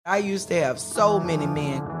I used to have so many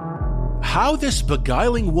men. How this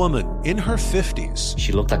beguiling woman in her 50s,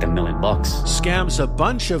 she looked like $1 million, scams a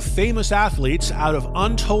bunch of famous athletes out of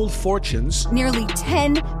untold fortunes. Nearly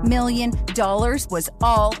 $10 million was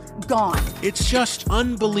all gone. It's just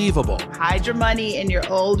unbelievable. Hide your money in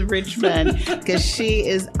your old rich man, because she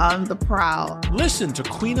is on the prowl. Listen to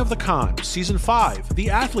Queen of the Con, Season 5, The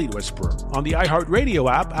Athlete Whisperer, on the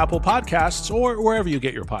iHeartRadio app, Apple Podcasts, or wherever you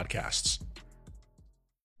get your podcasts.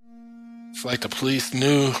 It's like the police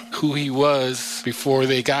knew who he was before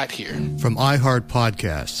they got here. From iHeart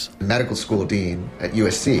Podcasts. The medical school dean at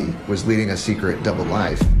USC was leading a secret double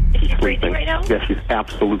life. Is she breathing right now? Yes, she's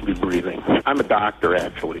absolutely breathing. I'm a doctor,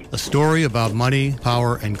 actually. A story about money,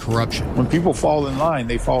 power, and corruption. When people fall in line,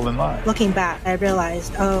 they fall in line. Looking back, I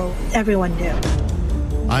realized, everyone knew.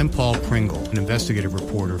 I'm Paul Pringle, an investigative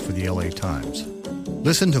reporter for the LA Times.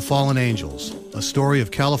 Listen to Fallen Angels, a story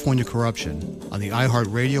of California corruption on the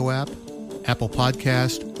iHeartRadio app, Apple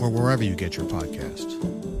Podcast, or wherever you get your podcasts.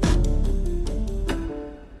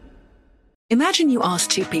 Imagine you ask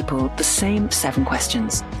two people the same 7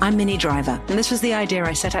 questions. I'm Minnie Driver, and this was the idea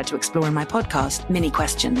I set out to explore in my podcast, Minnie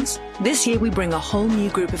Questions. This year, we bring a whole new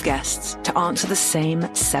group of guests to answer the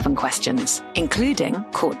same 7 questions, including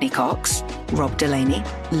Courtney Cox, Rob Delaney,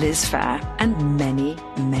 Liz Phair, and many,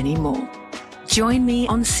 many more. Join me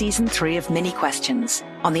on Season 3 of Minnie Questions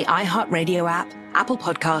on the iHeartRadio app, Apple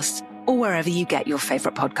Podcasts, or wherever you get your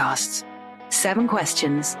favorite podcasts. 7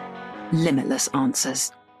 questions, limitless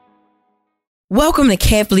answers. Welcome to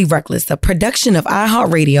Carefully Reckless, a production of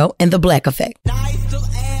iHeartRadio and The Black Effect. Nice little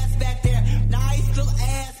ass back there. Nice little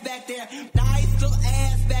ass back there. Nice little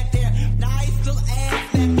ass back there. Nice little ass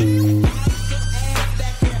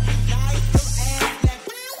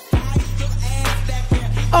back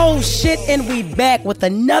there. Oh shit, and we back with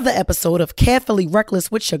another episode of Carefully Reckless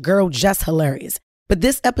with your girl Jess Hilarious. But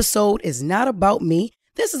this episode is not about me.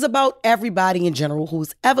 This is about everybody in general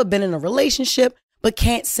who's ever been in a relationship but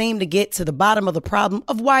can't seem to get to the bottom of the problem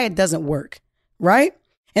of why it doesn't work, right?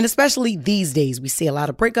 And especially these days, we see a lot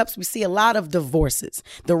of breakups, we see a lot of divorces.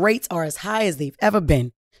 The rates are as high as they've ever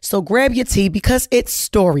been. So grab your tea because it's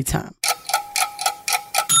story time.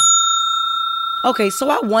 Okay, so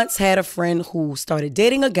I once had a friend who started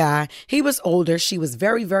dating a guy. He was older. She was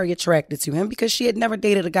very, very attracted to him because she had never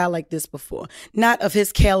dated a guy like this before. Not of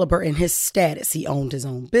his caliber and his status. He owned his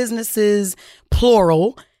own businesses,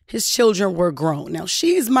 plural. His children were grown. Now,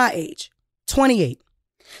 she's my age, 28.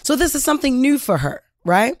 So this is something new for her,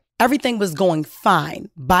 right? Everything was going fine.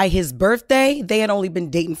 By his birthday, they had only been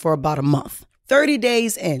dating for about a month. 30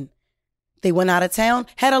 days in. They went out of town,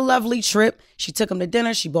 had a lovely trip. She took him to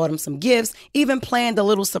dinner. She bought him some gifts, even planned a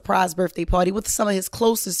little surprise birthday party with some of his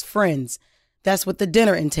closest friends. That's what the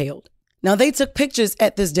dinner entailed. Now, they took pictures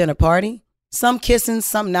at this dinner party. Some kissing,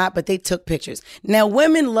 some not, but they took pictures. Now,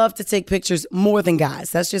 women love to take pictures more than guys.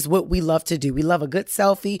 That's just what we love to do. We love a good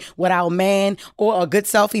selfie with our man or a good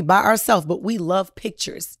selfie by ourselves, but we love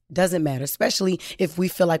pictures. Doesn't matter, especially if we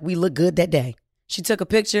feel like we look good that day. She took a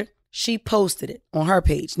picture. She posted it on her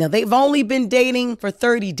page. Now, they've only been dating for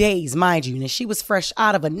 30 days, mind you. And she was fresh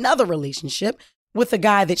out of another relationship with a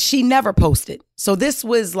guy that she never posted. So this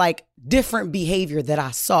was like different behavior that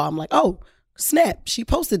I saw. I'm like, oh, snap. She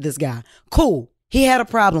posted this guy. Cool. He had a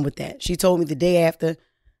problem with that. She told me the day after.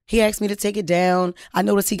 He asked me to take it down. I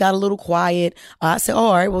noticed he got a little quiet. I said, oh,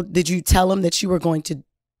 all right, well, did you tell him that you were going to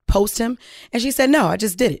post him? And she said, no, I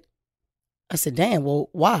just did it. I said, damn, well,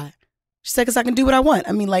 why? She said, because I can do what I want.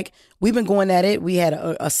 I mean, like, we've been going at it. We had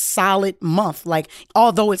a solid month. Like,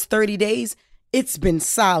 although it's 30 days, it's been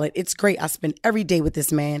solid. It's great. I spend every day with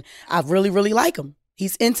this man. I really, really like him.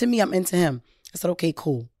 He's into me. I'm into him. I said, okay,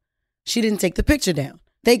 cool. She didn't take the picture down.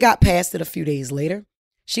 They got past it a few days later.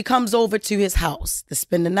 She comes over to his house to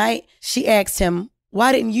spend the night. She asked him,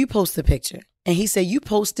 why didn't you post the picture? And he said, you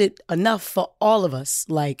posted enough for all of us.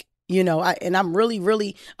 Like, you know, and I'm really,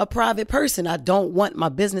 really a private person. I don't want my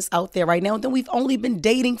business out there right now. And then we've only been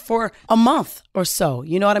dating for a month or so.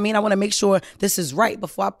 You know what I mean? I want to make sure this is right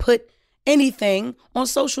before I put anything on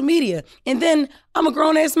social media. And then I'm a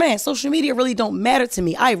grown ass man. Social media really don't matter to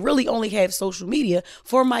me. I really only have social media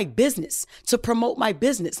for my business, to promote my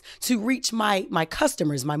business, to reach my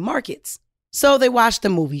customers, my markets. So they watched the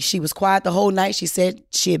movie. She was quiet the whole night. She said,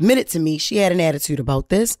 she admitted to me she had an attitude about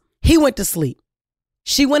this. He went to sleep.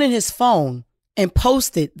 She went in his phone and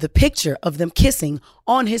posted the picture of them kissing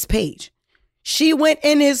on his page. She went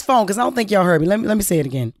in his phone, because I don't think y'all heard me. Let me say it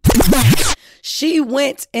again. She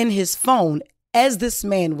went in his phone as this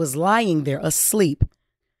man was lying there asleep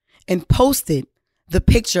and posted the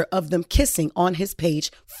picture of them kissing on his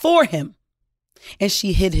page for him. And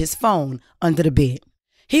she hid his phone under the bed.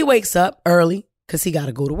 He wakes up early because he got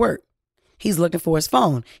to go to work. He's looking for his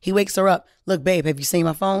phone. He wakes her up. Look, babe, have you seen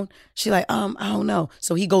my phone? She's like, I don't know.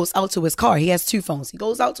 So he goes out to his car. He has 2 phones. He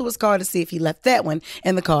goes out to his car to see if he left that one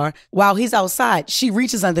in the car. While he's outside, she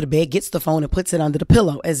reaches under the bed, gets the phone and puts it under the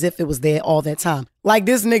pillow as if it was there all that time. Like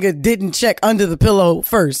this nigga didn't check under the pillow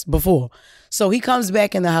first before. So he comes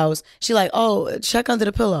back in the house. She like, oh, check under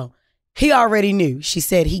the pillow. He already knew. She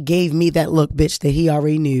said he gave me that look, bitch, that he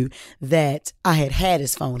already knew that I had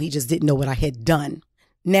his phone. He just didn't know what I had done.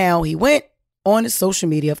 Now he went on his social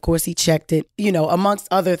media. Of course, he checked it. You know, amongst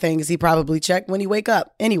other things, he probably checked when he wake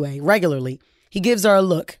up. Anyway, regularly, he gives her a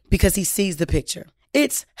look because he sees the picture.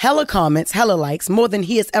 It's hella comments, hella likes, more than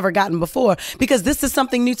he has ever gotten before because this is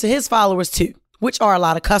something new to his followers too, which are a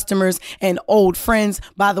lot of customers and old friends.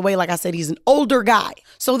 By the way, like I said, he's an older guy.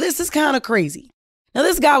 So this is kind of crazy. Now,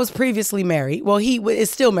 this guy was previously married. Well, he is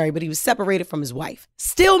still married, but he was separated from his wife.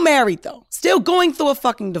 Still married, though. Still going through a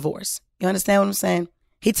fucking divorce. You understand what I'm saying?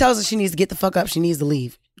 He tells her she needs to get the fuck up. She needs to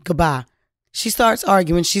leave. Goodbye. She starts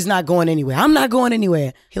arguing. She's not going anywhere. I'm not going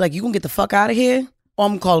anywhere. He like, you gonna get the fuck out of here? Or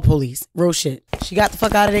I'm gonna call the police. Real shit. She got the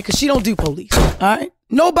fuck out of there because she don't do police. All right?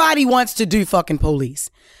 Nobody wants to do fucking police.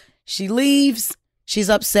 She leaves. She's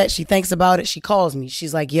upset. She thinks about it. She calls me.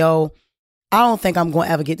 She's like, yo, I don't think I'm gonna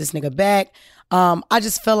ever get this nigga back. I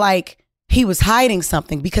just feel like he was hiding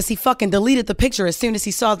something because he fucking deleted the picture as soon as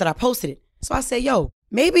he saw that I posted it. So I said, yo,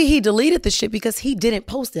 maybe he deleted the shit because he didn't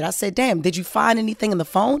post it. I said, damn, did you find anything in the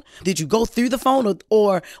phone? Did you go through the phone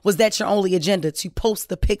or was that your only agenda to post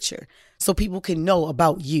the picture so people can know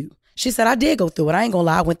about you? She said, I did go through it. I ain't gonna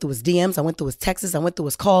lie. I went through his DMs. I went through his texts. I went through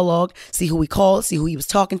his call log, see who he called, see who he was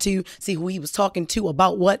talking to, see who he was talking to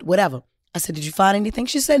about what, whatever. I said, did you find anything?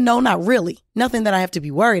 She said, no, not really. Nothing that I have to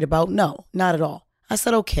be worried about. No, not at all. I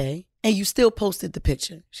said, okay. And you still posted the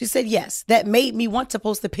picture? She said, yes. That made me want to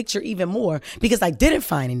post the picture even more because I didn't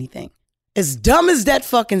find anything. As dumb as that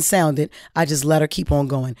fucking sounded, I just let her keep on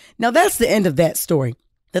going. Now, that's the end of that story.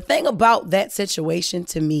 The thing about that situation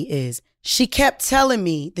to me is she kept telling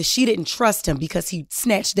me that she didn't trust him because he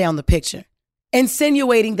snatched down the picture,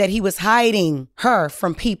 insinuating that he was hiding her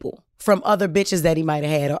from people, from other bitches that he might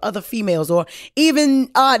have had or other females, or even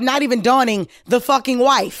not even dawning the fucking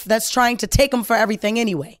wife that's trying to take him for everything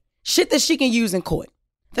anyway. Shit that she can use in court.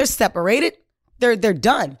 They're separated. They're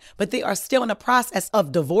done, but they are still in the process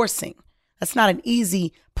of divorcing. That's not an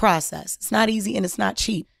easy process. It's not easy and it's not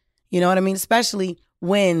cheap. You know what I mean? Especially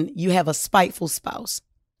when you have a spiteful spouse.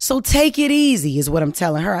 So take it easy is what I'm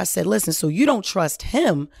telling her. I said, listen, so you don't trust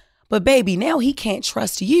him, but baby, now he can't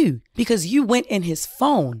trust you because you went in his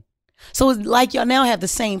phone. So it's like y'all now have the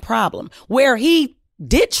same problem where he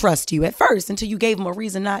did trust you at first until you gave him a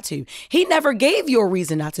reason not to. He never gave you a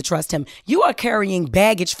reason not to trust him. You are carrying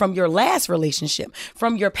baggage from your last relationship,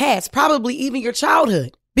 from your past, probably even your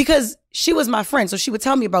childhood. Because she was my friend, so she would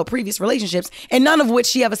tell me about previous relationships, and none of which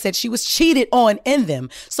she ever said she was cheated on in them.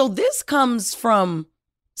 So this comes from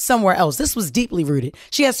somewhere else. This was deeply rooted.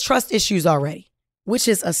 She has trust issues already, which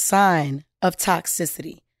is a sign of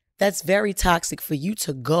toxicity. That's very toxic for you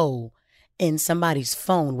to go in somebody's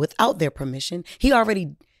phone without their permission. He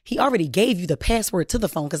already gave you the password to the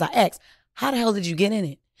phone because I asked, how the hell did you get in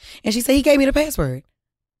it? And she said, he gave me the password.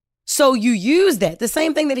 So you used that. The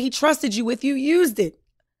same thing that he trusted you with, you used it.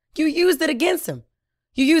 You used it against him.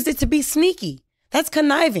 You used it to be sneaky. That's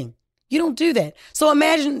conniving. You don't do that. So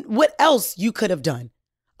imagine what else you could have done.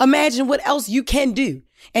 Imagine what else you can do.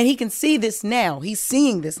 And he can see this now. He's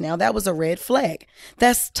seeing this now. That was a red flag.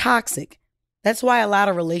 That's toxic. That's why a lot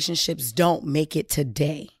of relationships don't make it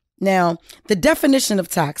today. Now, the definition of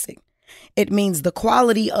toxic, it means the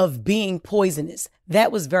quality of being poisonous.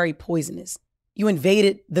 That was very poisonous. You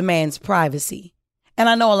invaded the man's privacy. And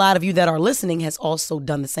I know a lot of you that are listening has also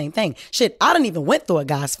done the same thing. Shit, I didn't even went through a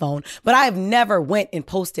guy's phone, but I have never went and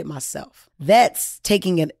posted myself. That's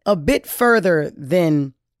taking it a bit further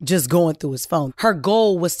than just going through his phone. Her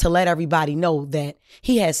goal was to let everybody know that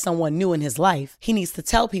he has someone new in his life. He needs to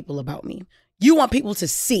tell people about me. You want people to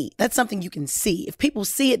see. That's something you can see. If people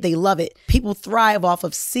see it, they love it. People thrive off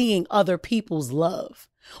of seeing other people's love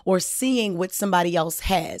or seeing what somebody else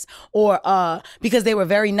has or because they were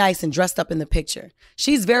very nice and dressed up in the picture.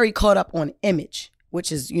 She's very caught up on image,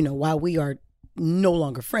 which is, you know, why we are no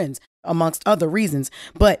longer friends amongst other reasons.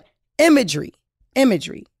 But imagery,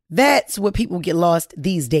 that's what people get lost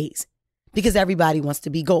these days because everybody wants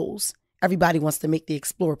to be goals. Everybody wants to make the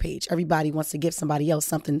explore page. Everybody wants to give somebody else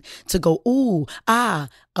something to go, ooh,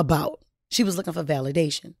 about. She was looking for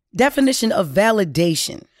validation. Definition of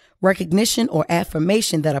validation: recognition or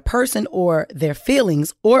affirmation that a person or their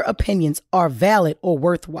feelings or opinions are valid or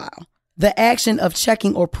worthwhile. The action of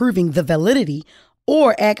checking or proving the validity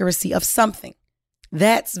or accuracy of something.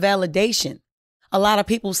 That's validation. A lot of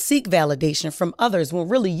people seek validation from others when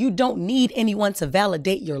really you don't need anyone to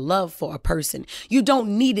validate your love for a person. You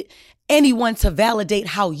don't need anyone to validate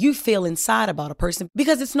how you feel inside about a person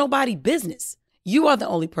because it's nobody's business. You are the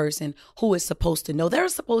only person who is supposed to know.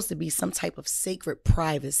 There's supposed to be some type of sacred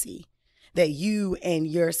privacy that you and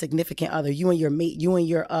your significant other, you and your mate, you and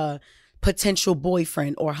your potential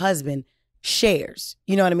boyfriend or husband shares.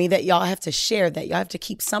 You know what I mean? That y'all have to share that. Y'all have to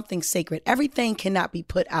keep something sacred. Everything cannot be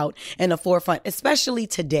put out in the forefront, especially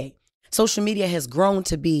today. Social media has grown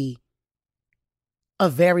to be a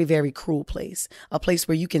very, very cruel place, a place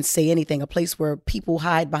where you can say anything, a place where people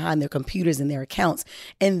hide behind their computers and their accounts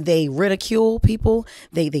and they ridicule people,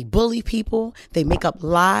 they bully people, they make up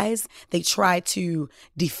lies, they try to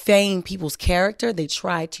defame people's character, they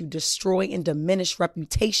try to destroy and diminish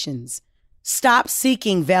reputations. Stop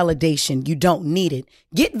seeking validation. You don't need it.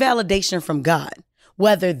 Get validation from God,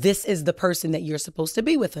 whether this is the person that you're supposed to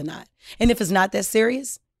be with or not. And if it's not that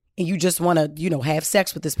serious and you just want to, have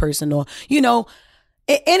sex with this person or,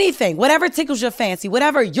 anything, whatever tickles your fancy,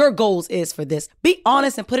 whatever your goals is for this, be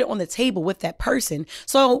honest and put it on the table with that person.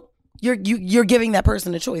 So you're giving that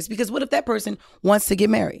person a choice. Because what if that person wants to get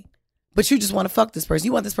married, but you just want to fuck this person?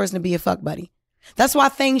 You want this person to be a fuck buddy. That's why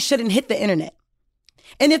things shouldn't hit the internet.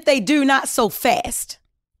 And if they do, not so fast.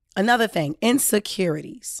 Another thing,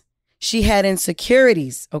 insecurities. She had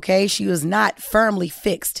insecurities, okay? She was not firmly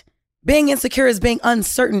fixed. Being insecure is being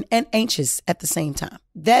uncertain and anxious at the same time.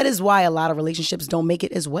 That is why a lot of relationships don't make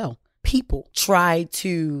it as well. People try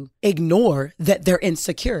to ignore that they're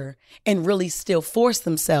insecure and really still force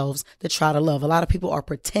themselves to try to love. A lot of people are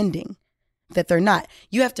pretending that they're not.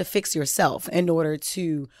 You have to fix yourself in order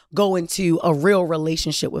to go into a real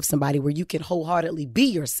relationship with somebody where you can wholeheartedly be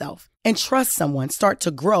yourself and trust someone, start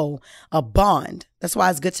to grow a bond. That's why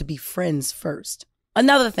it's good to be friends first.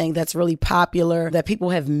 Another thing that's really popular that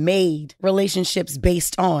people have made relationships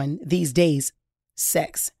based on these days,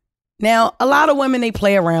 sex. Now, a lot of women, they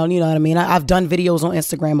play around, you know what I mean? I've done videos on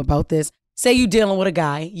Instagram about this. Say you're dealing with a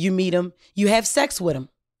guy, you meet him, you have sex with him.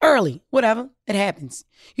 Early, whatever, it happens.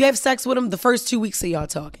 You have sex with him the first 2 weeks of y'all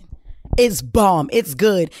talking. It's bomb. It's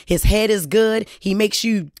good. His head is good. He makes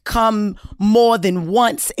you come more than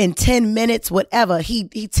once in 10 minutes, whatever. He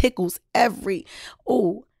tickles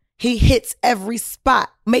he hits every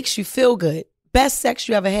spot. Makes you feel good. Best sex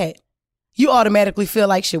you ever had. You automatically feel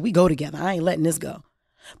like, shit, we go together. I ain't letting this go.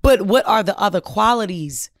 But what are the other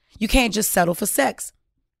qualities? You can't just settle for sex.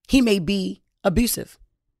 He may be abusive.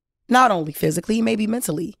 Not only physically, he may be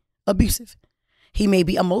mentally abusive. He may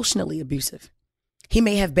be emotionally abusive. He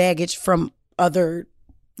may have baggage from other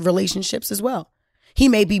relationships as well. He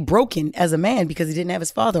may be broken as a man because he didn't have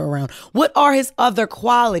his father around. What are his other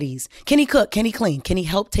qualities? Can he cook? Can he clean? Can he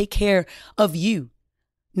help take care of you?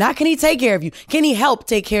 Not can he take care of you? Can he help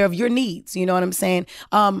take care of your needs? You know what I'm saying?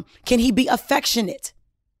 Can he be affectionate?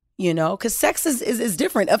 Because sex is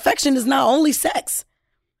different. Affection is not only sex.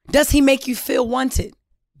 Does he make you feel wanted?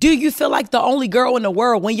 Do you feel like the only girl in the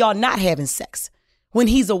world when y'all not having sex? When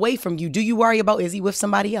he's away from you, do you worry about, is he with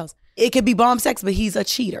somebody else? It could be bomb sex, but he's a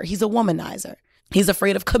cheater. He's a womanizer. He's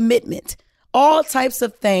afraid of commitment. All types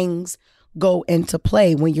of things go into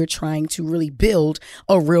play when you're trying to really build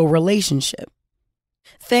a real relationship.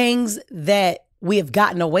 Things that we have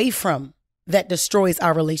gotten away from that destroys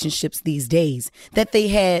our relationships these days that they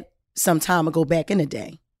had some time ago back in the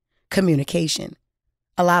day. Communication.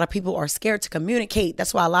 A lot of people are scared to communicate.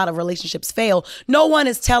 That's why a lot of relationships fail. No one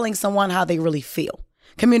is telling someone how they really feel.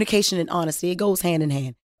 Communication and honesty, it goes hand in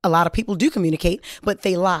hand. A lot of people do communicate, but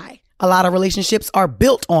they lie. A lot of relationships are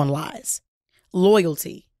built on lies.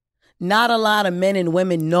 Loyalty. Not a lot of men and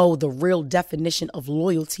women know the real definition of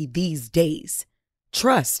loyalty these days.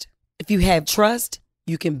 Trust. If you have trust,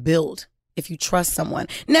 you can build. If you trust someone.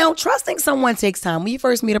 Now, trusting someone takes time. When you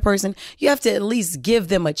first meet a person, you have to at least give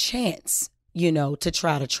them a chance, to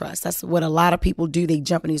try to trust. That's what a lot of people do. They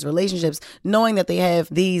jump in these relationships knowing that they have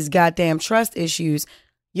these goddamn trust issues.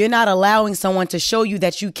 You're not allowing someone to show you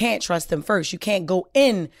that you can't trust them first. You can't go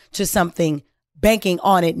into something banking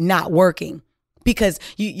on it not working because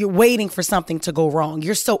you're waiting for something to go wrong.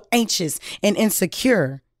 You're so anxious and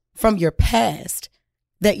insecure from your past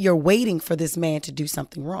that you're waiting for this man to do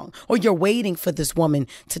something wrong, or you're waiting for this woman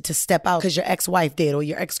to step out because your ex-wife did, or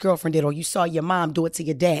your ex-girlfriend did, or you saw your mom do it to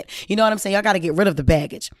your dad. You know what I'm saying? Y'all got to get rid of the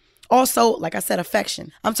baggage. Also, like I said,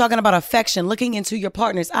 affection. I'm talking about affection, looking into your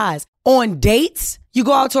partner's eyes. On dates, you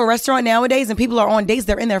go out to a restaurant nowadays and people are on dates.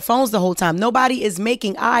 They're in their phones the whole time. Nobody is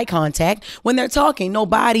making eye contact when they're talking.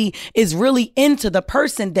 Nobody is really into the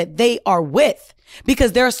person that they are with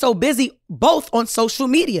because they're so busy both on social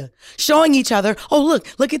media, showing each other, oh,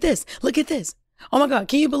 look at this. Look at this. Oh my God,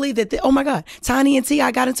 can you believe that? Oh my God, Tiny and T, I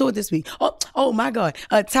got into it this week. Oh my God,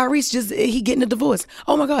 Tyrese he getting a divorce.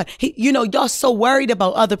 Oh my God, y'all so worried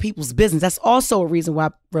about other people's business. That's also a reason why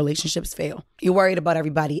relationships fail. You're worried about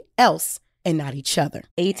everybody else and not each other.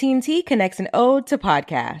 AT&T connects an ode to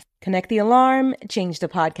podcast. Connect the alarm, change the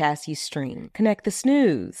podcast you stream. Connect the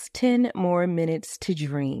snooze, 10 more minutes to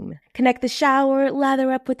dream. Connect the shower,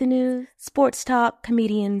 lather up with the news, sports talk,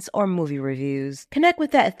 comedians, or movie reviews. Connect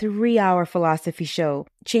with that 3-hour philosophy show.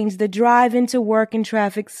 Change the drive into work and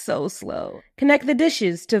traffic so slow. Connect the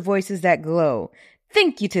dishes to voices that glow.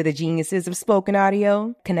 Thank you to the geniuses of spoken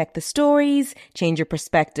audio. Connect the stories, change your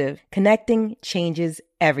perspective. Connecting changes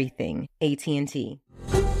everything. AT&T.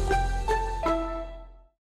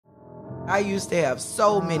 I used to have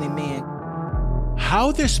so many men.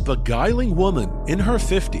 How this beguiling woman in her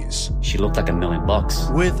 50s, she looked like $1 million,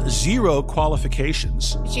 with 0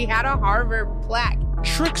 qualifications, she had a Harvard plaque,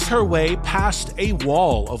 tricks her way past a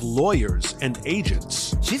wall of lawyers and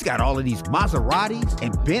agents. She's got all of these Maseratis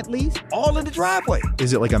and Bentleys all in the driveway.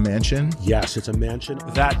 Is it like a mansion? Yes, it's a mansion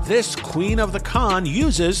that this queen of the con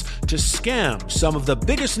uses to scam some of the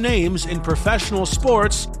biggest names in professional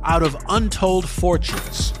sports out of untold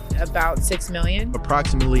fortunes. About $6 million.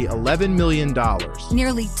 Approximately $11 million.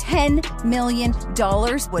 Nearly $10 million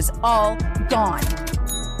was all gone.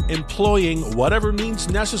 Employing whatever means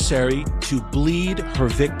necessary to bleed her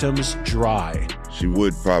victims dry. She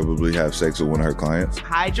would probably have sex with one of her clients.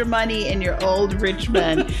 Hide your money in your old rich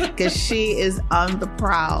men because she is on the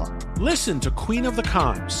prowl. Listen to Queen of the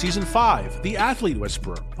Con, Season 5, The Athlete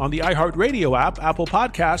Whisperer, on the iHeartRadio app, Apple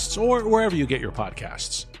Podcasts, or wherever you get your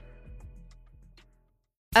podcasts.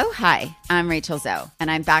 Oh, hi, I'm Rachel Zoe, and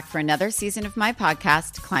I'm back for another season of my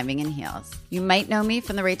podcast, Climbing in Heels. You might know me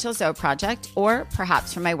from the Rachel Zoe Project, or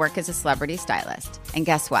perhaps from my work as a celebrity stylist. And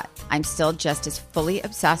guess what? I'm still just as fully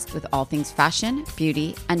obsessed with all things fashion,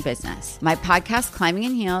 beauty, and business. My podcast, Climbing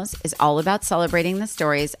in Heels, is all about celebrating the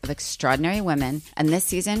stories of extraordinary women, and this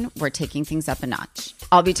season, we're taking things up a notch.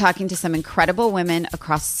 I'll be talking to some incredible women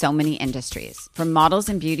across so many industries, from models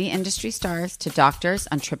and beauty industry stars to doctors,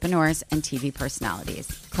 entrepreneurs, and TV personalities.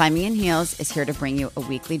 Climbing in Heels is here to bring you a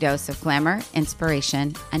weekly dose of glamour,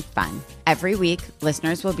 inspiration, and fun. Every week,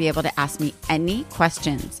 listeners will be able to ask me any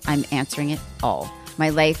questions. I'm answering it all. My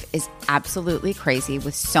life is absolutely crazy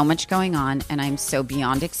with so much going on, and I'm so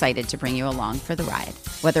beyond excited to bring you along for the ride.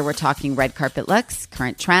 Whether we're talking red carpet looks,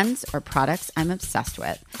 current trends, or products I'm obsessed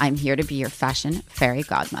with, I'm here to be your fashion fairy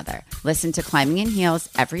godmother. Listen to Climbing in Heels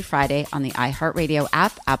every Friday on the iHeartRadio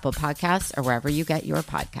app, Apple Podcasts, or wherever you get your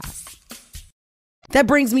podcasts. That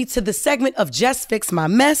brings me to the segment of Just Fix My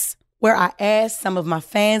Mess, where I ask some of my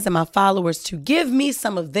fans and my followers to give me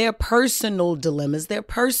some of their personal dilemmas, their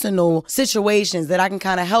personal situations that I can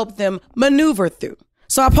kind of help them maneuver through.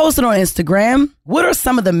 So I posted on Instagram, what are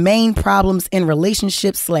some of the main problems in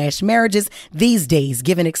relationships/marriages these days,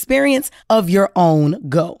 given experience of your own?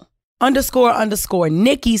 Go. __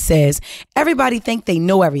 Nikki says, everybody think they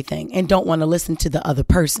know everything and don't want to listen to the other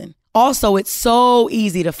person. Also, it's so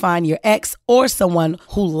easy to find your ex or someone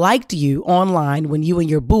who liked you online when you and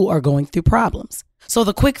your boo are going through problems. So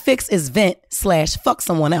the quick fix is vent/fuck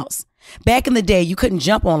someone else. Back in the day, you couldn't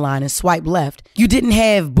jump online and swipe left. You didn't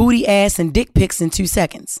have booty, ass, and dick pics in 2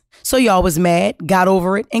 seconds. So y'all was mad, got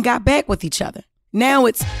over it, and got back with each other. Now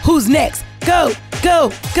it's who's next? Go,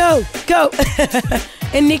 go, go, go.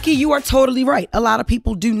 And Nikki, you are totally right. A lot of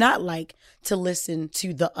people do not like to listen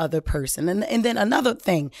to the other person. And then another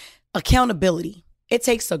thing, accountability. It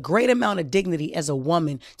takes a great amount of dignity as a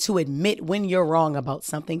woman to admit when you're wrong about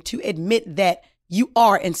something, to admit that you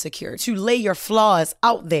are insecure, to lay your flaws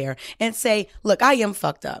out there and say, look, I am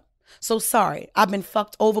fucked up. So sorry, I've been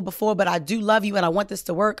fucked over before, but I do love you and I want this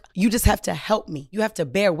to work. You just have to help me. You have to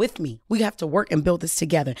bear with me. We have to work and build this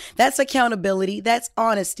together. That's accountability. That's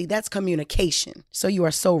honesty. That's communication. So you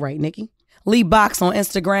are so right, Nikki. Lee Box on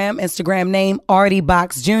Instagram name Artie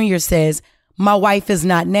Box Jr. says, my wife is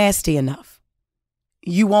not nasty enough.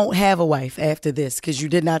 You won't have a wife after this because you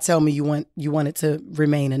did not tell me you wanted to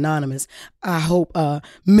remain anonymous. I hope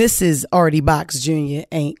Mrs. Artie Box Jr.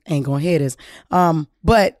 ain't gonna hear this.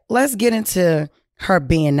 But let's get into her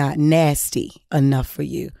being not nasty enough for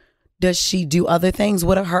you. Does she do other things?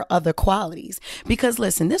 What are her other qualities? Because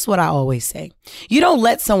listen, this is what I always say. You don't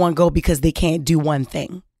let someone go because they can't do one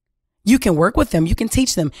thing. You can work with them. You can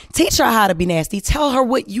teach them. Teach her how to be nasty. Tell her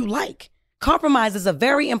what you like. Compromise is a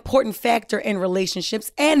very important factor in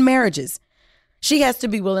relationships and marriages. She has to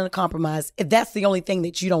be willing to compromise if that's the only thing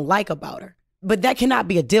that you don't like about her. But that cannot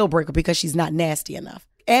be a deal breaker because she's not nasty enough.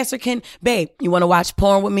 Ask her, babe, you want to watch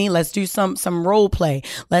porn with me? Let's do some role play.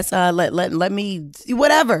 Let's let me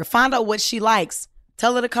whatever. Find out what she likes.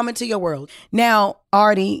 Tell her to come into your world. Now,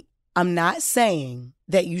 Artie, I'm not saying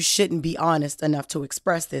that you shouldn't be honest enough to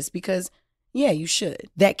express this because, yeah, you should.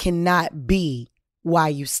 That cannot be why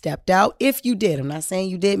you stepped out. If you did, I'm not saying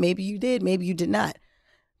you did, maybe you did not.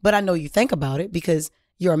 But I know you think about it because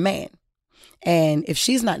you're a man. And if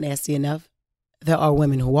she's not nasty enough, there are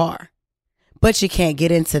women who are. But you can't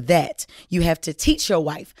get into that. You have to teach your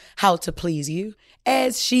wife how to please you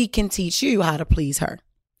as she can teach you how to please her.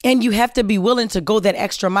 And you have to be willing to go that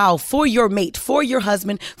extra mile for your mate, for your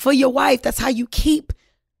husband, for your wife. That's how you keep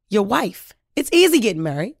your wife. It's easy getting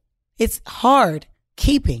married. It's hard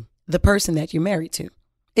keeping the person that you're married to.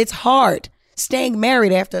 It's hard staying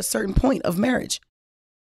married after a certain point of marriage.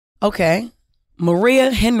 Okay.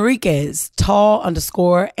 Maria Henriquez,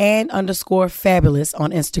 tall_and_fabulous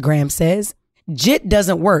on Instagram says, Jit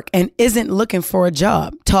doesn't work and isn't looking for a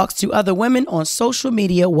job. Talks to other women on social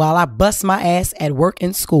media while I bust my ass at work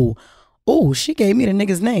and school. Oh, she gave me the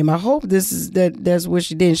nigga's name. I hope that's what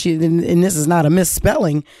she did. And this is not a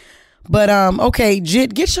misspelling. But okay,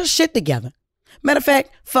 Jit, get your shit together. Matter of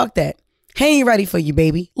fact, fuck that. He ain't ready for you,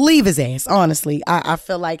 baby. Leave his ass. Honestly, I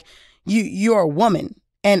feel like you're a woman.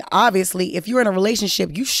 And obviously, if you're in a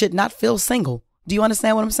relationship, you should not feel single. Do you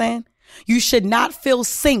understand what I'm saying? You should not feel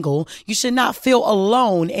single. You should not feel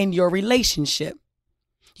alone in your relationship.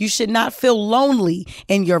 You should not feel lonely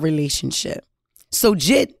in your relationship. So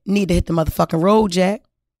Jit need to hit the motherfucking road, Jack.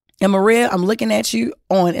 And Maria, I'm looking at you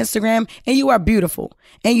on Instagram, and you are beautiful.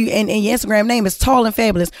 And your Instagram name is Tall and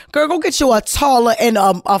Fabulous. Girl, go get you a taller and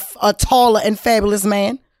fabulous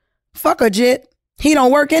man. Fuck her, Jit. He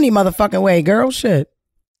don't work any motherfucking way, girl. Shit.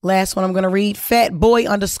 Last one I'm gonna read.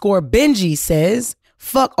 Fatboy_Benji says,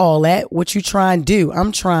 fuck all that. What you trying to do?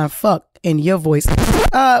 I'm trying to fuck in your voice.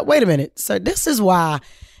 Wait a minute. So this is why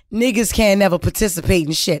niggas can't never participate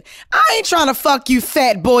in shit. I ain't trying to fuck you,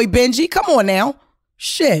 Fatboy Benji. Come on now.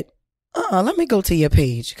 Shit. Let me go to your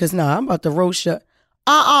page. Cause I'm about to roast you.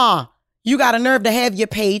 You got a nerve to have your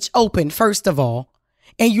page open, first of all.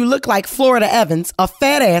 And you look like Florida Evans, a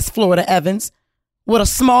fat ass Florida Evans with a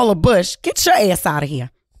smaller bush. Get your ass out of here.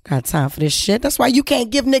 Got time for this shit. That's why you can't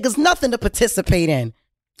give niggas nothing to participate in.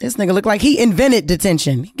 This nigga look like he invented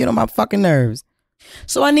detention. Get on my fucking nerves.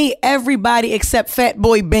 So I need everybody except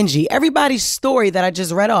Fatboy Benji, everybody's story that I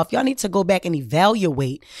just read off. Y'all need to go back and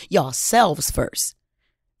evaluate yourselves first.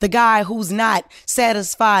 The guy who's not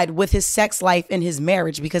satisfied with his sex life in his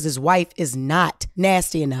marriage because his wife is not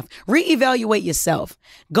nasty enough. Reevaluate yourself.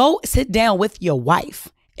 Go sit down with your wife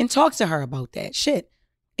and talk to her about that shit.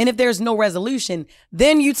 And if there's no resolution,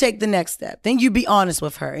 then you take the next step. Then you be honest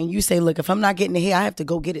with her and you say, look, if I'm not getting it here, I have to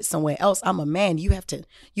go get it somewhere else. I'm a man. You have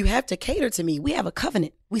to cater to me. We have a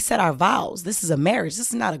covenant. We set our vows. This is a marriage. This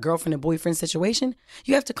is not a girlfriend and boyfriend situation.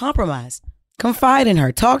 You have to compromise. Confide in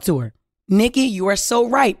her. Talk to her. Nikki, you are so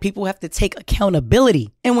right. People have to take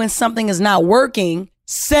accountability. And when something is not working,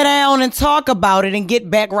 sit down and talk about it and get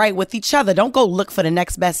back right with each other. Don't go look for the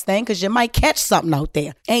next best thing because you might catch something out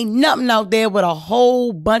there. Ain't nothing out there with a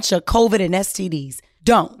whole bunch of COVID and STDs.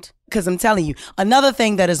 Don't. Because I'm telling you, another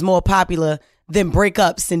thing that is more popular than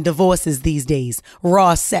breakups and divorces these days,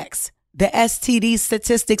 raw sex. The STD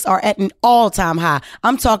statistics are at an all-time high.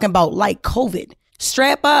 I'm talking about like COVID.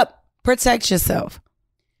 Strap up. Protect yourself.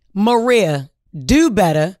 Maria, do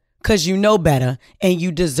better because you know better and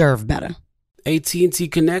you deserve better. AT&T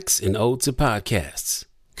connects an ode to podcasts.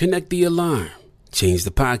 Connect the alarm. Change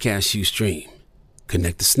the podcast you stream.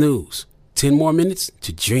 Connect the snooze. 10 more minutes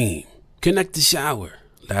to dream. Connect the shower.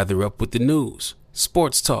 Lather up with the news,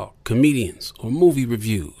 sports talk, comedians, or movie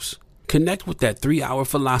reviews. Connect with that 3-hour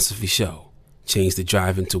philosophy show. Change the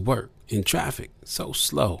drive into work in traffic so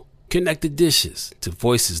slow. Connect the dishes to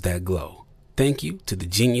voices that glow. Thank you to the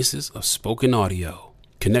geniuses of spoken audio.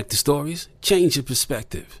 Connect the stories. Change your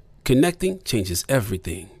perspective. Connecting changes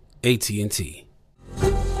everything. AT&T.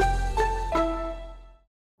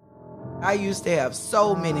 I used to have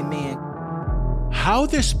so many men. How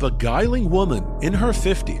this beguiling woman in her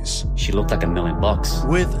 50s, she looked like $1 million,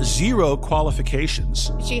 with zero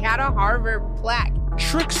qualifications, She had a Harvard plaque.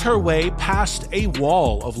 tricks her way past a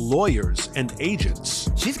wall of lawyers and agents.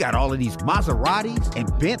 She's got all of these Maseratis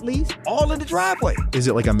and Bentleys all in the driveway. Is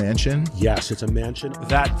it like a mansion? Yes, it's a mansion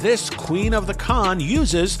that this queen of the con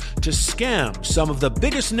uses to scam some of the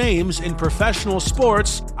biggest names in professional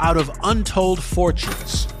sports out of untold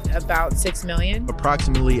fortunes. About $6 million.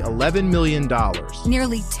 Approximately $11 million.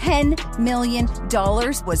 Nearly $10 million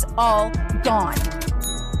was all gone.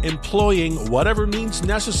 Employing whatever means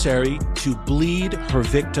necessary to bleed her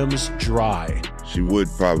victims dry. She would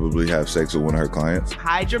probably have sex with one of her clients.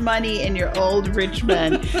 Hide your money in your old rich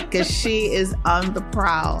men because she is on the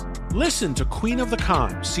prowl. Listen to Queen of the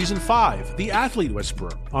Con, Season 5, The Athlete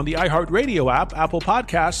Whisperer, on the iHeartRadio app, Apple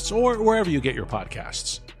Podcasts, or wherever you get your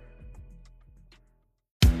podcasts.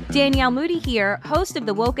 Danielle Moody here, host of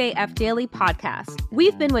the Woke AF Daily podcast.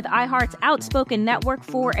 We've been with iHeart's Outspoken Network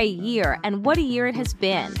for a year, and what a year it has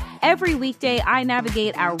been. Every weekday, I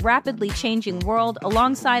navigate our rapidly changing world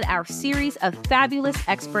alongside our series of fabulous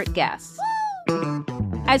expert guests.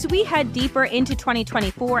 As we head deeper into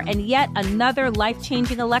 2024 and yet another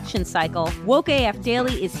life-changing election cycle, Woke AF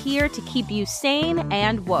Daily is here to keep you sane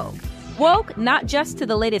and woke. Woke not just to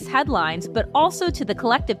the latest headlines, but also to the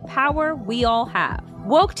collective power we all have.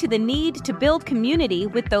 Woke to the need to build community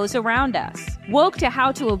with those around us. Woke to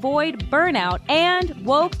how to avoid burnout, and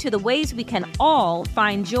woke to the ways we can all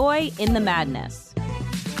find joy in the madness.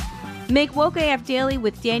 Make Woke AF Daily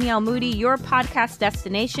with Danielle Moody your podcast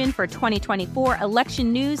destination for 2024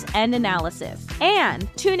 election news and analysis. And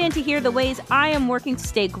tune in to hear the ways I am working to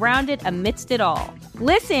stay grounded amidst it all.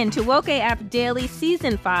 Listen to Woke AF Daily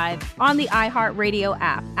Season 5 on the iHeartRadio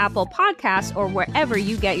app, Apple Podcasts, or wherever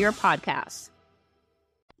you get your podcasts.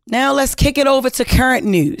 Now let's kick it over to current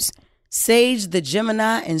news. Sage the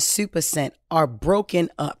Gemini and Super Scent are broken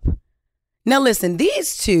up. Now listen,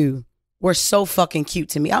 these two were so fucking cute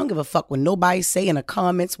to me. I don't give a fuck what nobody say in the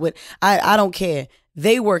comments. I don't care.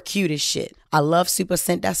 They were cute as shit. I love Super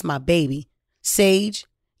Scent. That's my baby. Sage,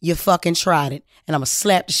 you fucking tried it. And I'm going to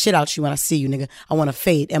slap the shit out you when I see you, nigga. I want to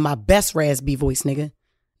fade. And my best raspy voice, nigga.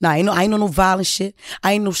 Nah, I ain't no violent shit.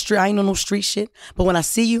 I ain't no street shit. But when I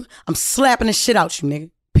see you, I'm slapping the shit out you, nigga.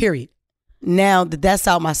 Period. Now that's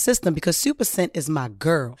out my system because Super Scent is my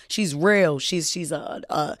girl. She's real. She's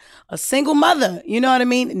a single mother. You know what I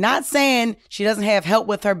mean? Not saying she doesn't have help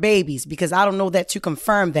with her babies because I don't know that to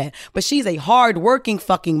confirm that. But she's a hardworking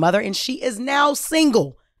fucking mother and she is now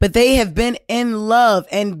single. But they have been in love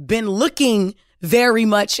and been looking very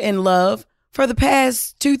much in love for the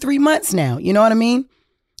past 2-3 months now. You know what I mean?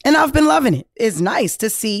 And I've been loving it. It's nice to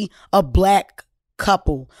see a black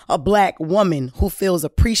couple, a black woman who feels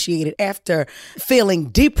appreciated after feeling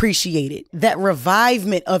depreciated. That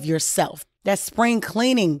revivement of yourself, that spring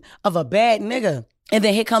cleaning of a bad nigga. And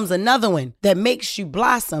then here comes another one that makes you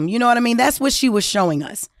blossom. You know what I mean? That's what she was showing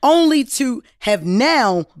us. Only to have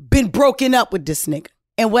now been broken up with this nigga.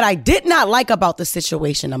 And what I did not like about the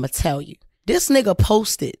situation, I'm going to tell you. This nigga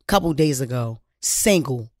posted a couple days ago,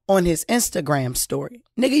 single, on his Instagram story.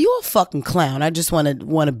 Nigga, you a fucking clown. I just want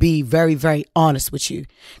to be very, very honest with you.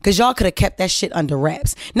 Because y'all could have kept that shit under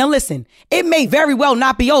wraps. Now listen, it may very well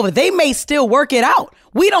not be over. They may still work it out.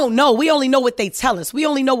 We don't know. We only know what they tell us. We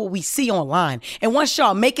only know what we see online. And once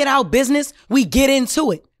y'all make it our business, we get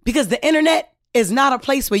into it. Because the internet is not a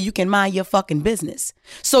place where you can mind your fucking business.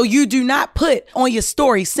 So you do not put on your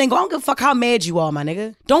story single. I don't give a fuck how mad you are, my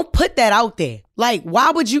nigga. Don't put that out there. Like,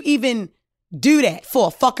 why would you even do that for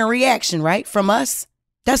a fucking reaction, right? From us?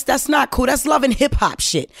 That's not cool. That's Love and Hip Hop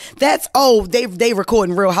shit. That's, they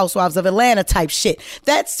recording Real Housewives of Atlanta type shit.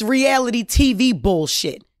 That's reality TV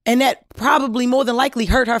bullshit. And that probably more than likely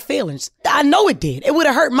hurt her feelings. I know it did. It would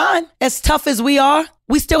have hurt mine. As tough as we are,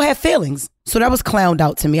 we still have feelings. So that was clowned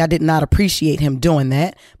out to me. I did not appreciate him doing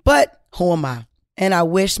that. But who am I? And I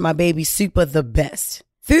wish my baby Super the best.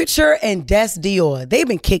 Future and Des Dior, they've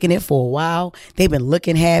been kicking it for a while. They've been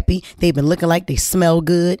looking happy. They've been looking like they smell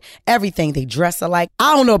good. Everything, they dress alike.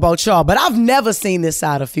 I don't know about y'all, but I've never seen this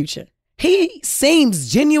side of Future. He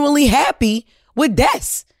seems genuinely happy with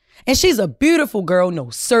Des. And she's a beautiful girl,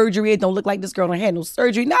 no surgery. It don't look like this girl had no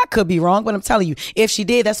surgery. Now, I could be wrong, but I'm telling you, if she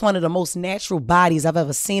did, that's one of the most natural bodies I've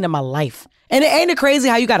ever seen in my life. And ain't it crazy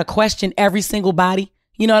how you got to question every single body?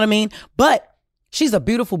 You know what I mean? But she's a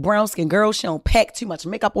beautiful brown-skinned girl. She don't pack too much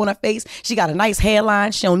makeup on her face. She got a nice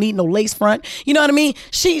hairline. She don't need no lace front. You know what I mean?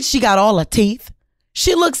 She got all her teeth.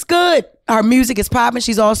 She looks good. Her music is popping.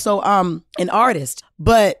 She's also an artist.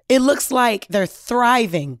 but it looks like they're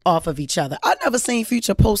thriving off of each other. I've never seen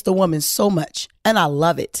Future post a woman so much, and I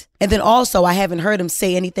love it. And then also, I haven't heard him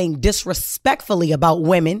say anything disrespectfully about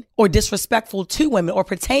women or disrespectful to women or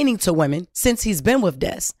pertaining to women since he's been with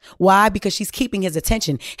Des. Why? Because she's keeping his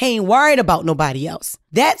attention. He ain't worried about nobody else.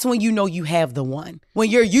 That's when you know you have the one. When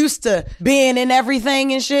you're used to being in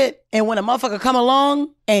everything and shit, and when a motherfucker come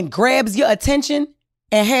along and grabs your attention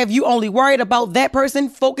and have you only worried about that person,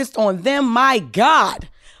 focused on them, my God,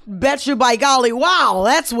 bet you by golly, wow,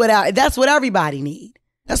 that's what everybody need.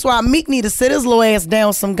 That's why Meek need to sit his little ass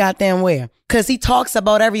down some goddamn where. Because he talks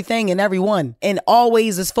about everything and everyone and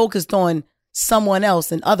always is focused on someone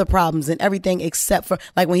else and other problems and everything except for,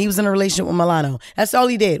 like when he was in a relationship with Milano. That's all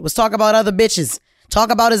he did was talk about other bitches, talk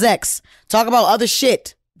about his ex, talk about other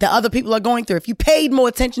shit that other people are going through. If you paid more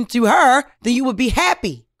attention to her, then you would be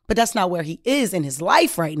happy. But that's not where he is in his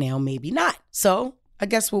life right now. Maybe not. So I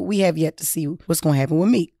guess what we have yet to see what's going to happen with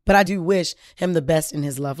Meek. But I do wish him the best in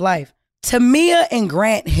his love life. Tamia and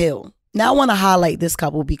Grant Hill. Now I want to highlight this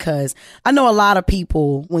couple because I know a lot of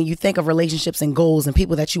people, when you think of relationships and goals and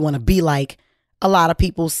people that you want to be like, a lot of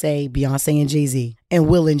people say Beyonce and Jay-Z and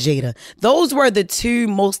Will and Jada. Those were the two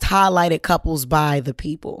most highlighted couples by the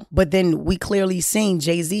people. But then we clearly seen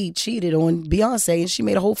Jay-Z cheated on Beyonce and she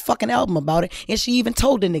made a whole fucking album about it. And she even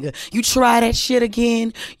told the nigga, you try that shit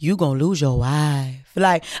again, you gonna lose your wife.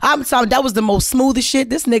 Like, I'm sorry, that was the most smoothest shit.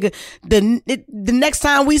 This nigga, the next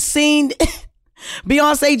time we seen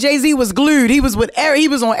Beyonce, Jay-Z was glued. He was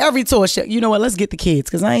on every tour shit. You know what? Let's get the kids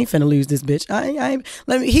because I ain't finna lose this bitch.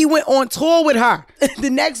 He went on tour with her the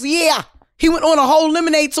next year. He went on a whole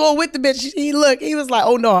Lemonade tour with the bitch. He was like,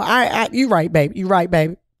 oh no, you right, baby. You right,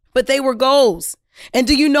 baby. But they were goals. And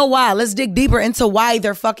do you know why? Let's dig deeper into why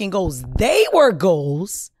they're fucking goals. They were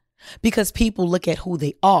goals because people look at who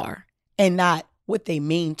they are and not what they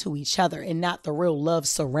mean to each other and not the real love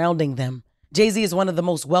surrounding them. Jay-Z is one of the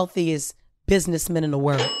most wealthiest businessmen in the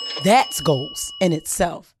world. That's goals in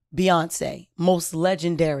itself. Beyonce, most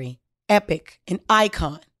legendary, epic, an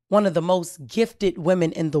icon, one of the most gifted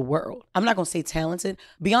women in the world. I'm not going to say talented.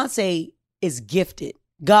 Beyonce is gifted.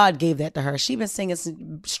 God gave that to her. She been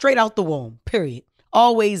singing straight out the womb, period.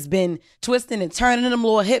 Always been twisting and turning them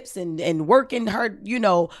little hips and working her,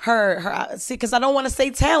 her because I don't want to say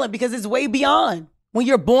talent because it's way beyond. When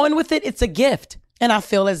you're born with it, it's a gift. And I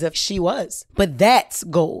feel as if she was. But that's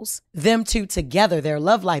goals. Them two together, their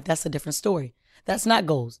love life, that's a different story. That's not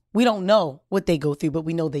goals. We don't know what they go through, but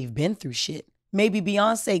we know they've been through shit. Maybe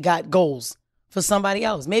Beyonce got goals for somebody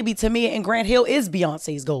else. Maybe Tamia and Grant Hill is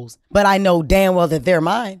Beyonce's goals. But I know damn well that they're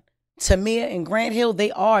mine. Tamia and Grant Hill,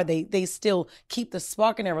 they still keep the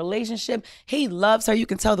spark in their relationship. He loves her. You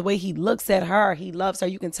can tell the way he looks at her. He loves her.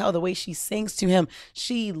 You can tell the way she sings to him.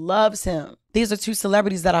 She loves him. These are two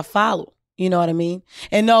celebrities that I follow. You know what I mean?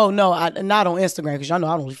 And no, not on Instagram because y'all know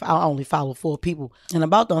I only follow 4 people. And I'm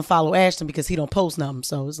about to unfollow Ashton because he don't post nothing.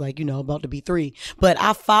 So it's like, about to be 3. But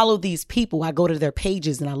I follow these people. I go to their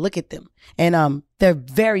pages and I look at them. And they're a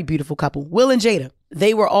very beautiful couple. Will and Jada.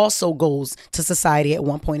 They were also goals to society at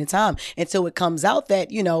one point in time until it comes out that,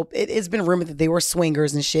 it's been rumored that they were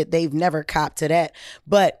swingers and shit. They've never copped to that.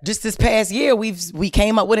 But just this past year, we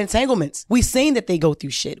came up with entanglements. We've seen that they go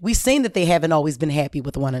through shit. We've seen that they haven't always been happy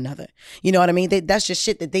with one another. You know what I mean? That's just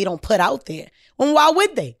shit that they don't put out there. Well, why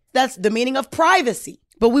would they? That's the meaning of privacy.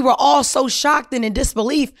 But we were all so shocked and in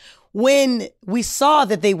disbelief when we saw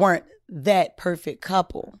that they weren't that perfect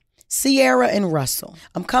couple. Ciara and Russell.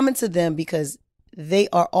 I'm coming to them because they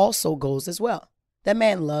are also goals as well. That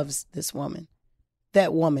man loves this woman.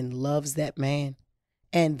 That woman loves that man.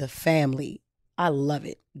 And the family, I love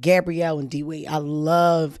it. Gabrielle and D-Wade, I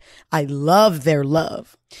love their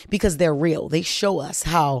love because they're real. They show us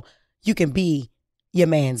how you can be your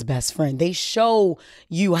man's best friend. They show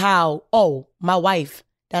you how, oh, my wife,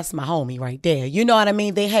 that's my homie right there. You know what I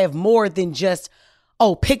mean? They have more than just,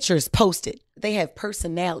 pictures posted. They have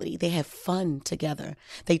personality. They have fun together.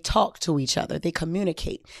 They talk to each other. They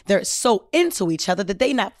communicate. They're so into each other that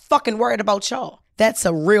they not fucking worried about y'all. That's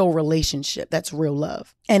a real relationship. That's real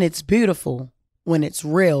love. And it's beautiful when it's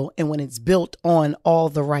real and when it's built on all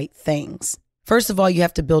the right things. First of all, you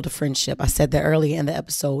have to build a friendship. I said that earlier in the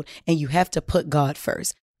episode, and you have to put God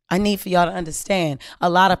first. I need for y'all to understand, a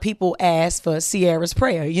lot of people ask for Ciara's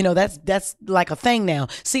prayer. That's like a thing now.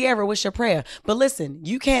 Ciara, what's your prayer? But listen,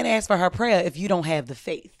 you can't ask for her prayer if you don't have the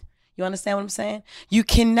faith. You understand what I'm saying? You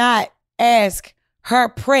cannot ask her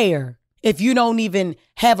prayer if you don't even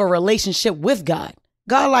have a relationship with God.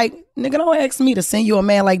 God like, nigga, don't ask me to send you a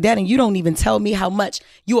man like that and you don't even tell me how much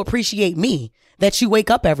you appreciate me, that you wake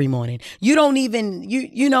up every morning. You don't even,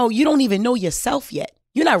 you don't even know yourself yet.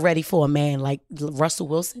 You're not ready for a man like Russell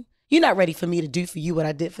Wilson. You're not ready for me to do for you what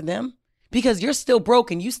I did for them because you're still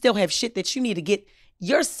broken. You still have shit that you need to get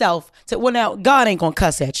yourself to. Well, now, God ain't going to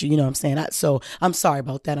cuss at you. You know what I'm saying? So I'm sorry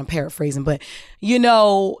about that. I'm paraphrasing. But,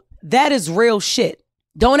 that is real shit.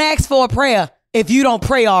 Don't ask for a prayer if you don't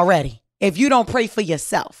pray already. If you don't pray for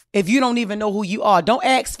yourself. If you don't even know who you are. Don't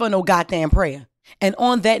ask for no goddamn prayer. And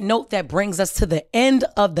on that note, that brings us to the end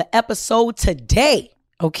of the episode today.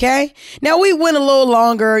 Okay? Now, we went a little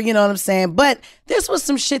longer, you know what I'm saying? But this was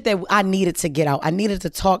some shit that I needed to get out. I needed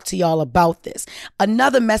to talk to y'all about this.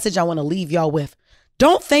 Another message I want to leave y'all with.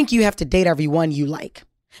 Don't think you have to date everyone you like.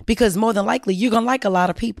 Because more than likely, you're going to like a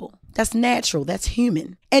lot of people. That's natural. That's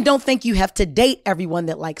human. And don't think you have to date everyone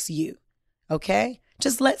that likes you. Okay?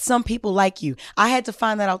 Just let some people like you. I had to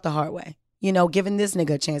find that out the hard way. Giving this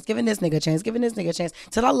nigga a chance, giving this nigga a chance, giving this nigga a chance.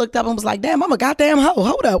 Till I looked up and was like, damn, I'm a goddamn hoe.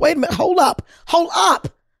 Hold up. Wait a minute. Hold up.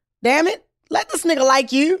 Damn it. Let this nigga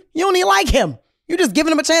like you. You don't even like him. You just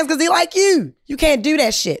giving him a chance because he like you. You can't do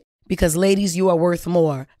that shit. Because ladies, you are worth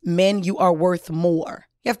more. Men, you are worth more.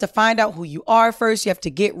 You have to find out who you are first. You have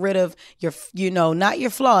to get rid of your, not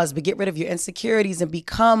your flaws, but get rid of your insecurities and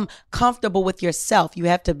become comfortable with yourself. You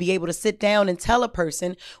have to be able to sit down and tell a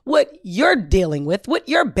person what you're dealing with, what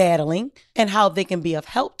you're battling, and how they can be of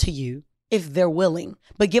help to you if they're willing.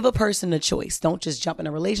 But give a person a choice. Don't just jump in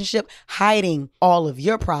a relationship hiding all of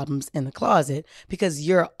your problems in the closet because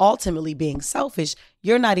you're ultimately being selfish.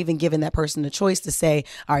 You're not even giving that person a choice to say,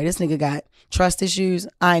 all right, this nigga got trust issues.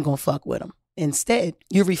 I ain't gonna fuck with him. Instead,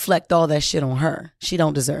 you reflect all that shit on her. She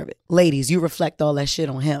don't deserve it. Ladies, you reflect all that shit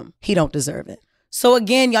on him. He don't deserve it. So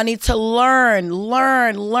again, y'all need to learn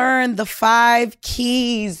the 5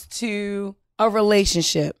 keys to a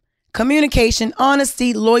relationship. Communication,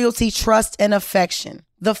 honesty, loyalty, trust, and affection.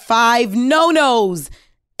 The 5 no-nos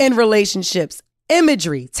in relationships.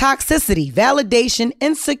 Imagery, toxicity, validation,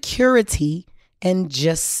 insecurity, and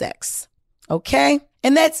just sex. Okay?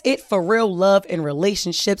 And that's it for Real Love in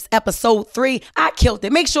Relationships, episode 3. I killed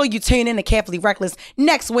it. Make sure you tune in to Carefully Reckless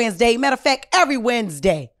next Wednesday. Matter of fact, every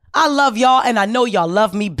Wednesday. I love y'all, and I know y'all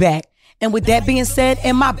love me back. And with that being said,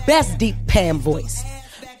 in my best deep Pam voice,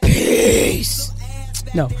 peace.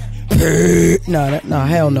 No,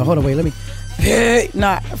 hell no. Hold on, wait, let me.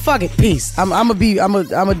 Nah, fuck it, peace. I'm gonna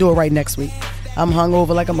do it right next week. I'm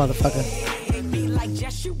hungover like a motherfucker.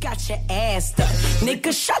 Yes, you got your ass up.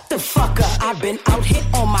 Nigga, shut the fuck up. I've been out here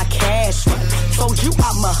on my cash run. Told you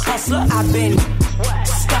I'm a hustler. I've been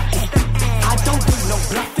stunting. I don't do no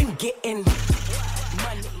bluffing, getting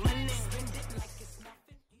money.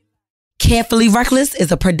 Carefully Reckless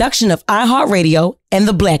is a production of iHeartRadio and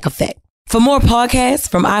The Black Effect. For more podcasts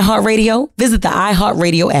from iHeartRadio, visit the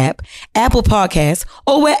iHeartRadio app, Apple Podcasts,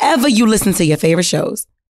 or wherever you listen to your favorite shows.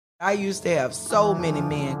 I used to have so many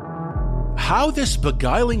men. How this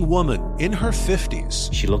beguiling woman in her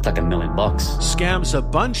 50s, she looked like $1 million, scams a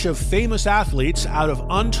bunch of famous athletes out of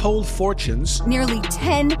untold fortunes. Nearly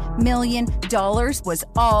 $10 million was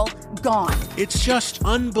all gone. It's just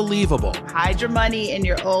unbelievable. Hide your money in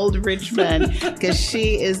your old rich man because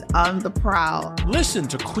she is on the prowl. Listen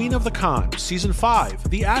to Queen of the Con, Season 5,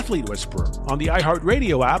 The Athlete Whisperer, on the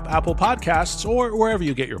iHeartRadio app, Apple Podcasts, or wherever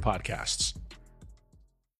you get your podcasts.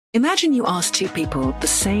 Imagine you ask 2 people the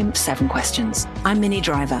same 7 questions. I'm Minnie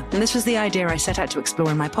Driver, and this was the idea I set out to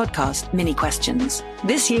explore in my podcast, Mini Questions.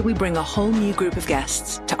 This year, we bring a whole new group of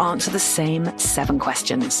guests to answer the same 7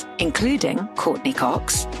 questions, including Courtney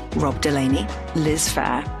Cox, Rob Delaney, Liz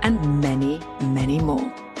Phair, and many, many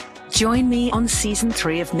more. Join me on Season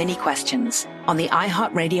 3 of Mini Questions on the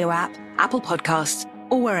iHeartRadio app, Apple Podcasts,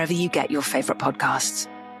 or wherever you get your favorite podcasts.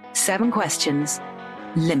 7 questions,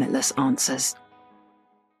 limitless answers.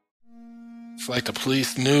 It's like the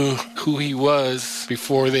police knew who he was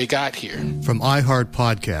before they got here. From iHeart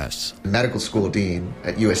Podcasts. The medical school dean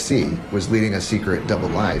at USC was leading a secret double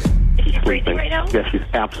life. She's breathing right now? Yes, she's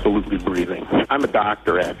absolutely breathing. I'm a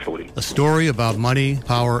doctor, actually. A story about money,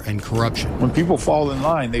 power, and corruption. When people fall in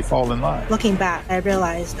line, they fall in line. Looking back, I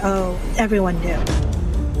realized, everyone knew.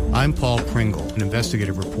 I'm Paul Pringle, an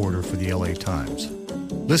investigative reporter for the LA Times.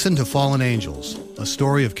 Listen to Fallen Angels, a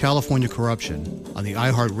story of California corruption on the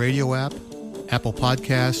iHeartRadio app, Apple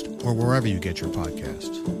Podcast, or wherever you get your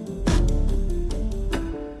podcasts.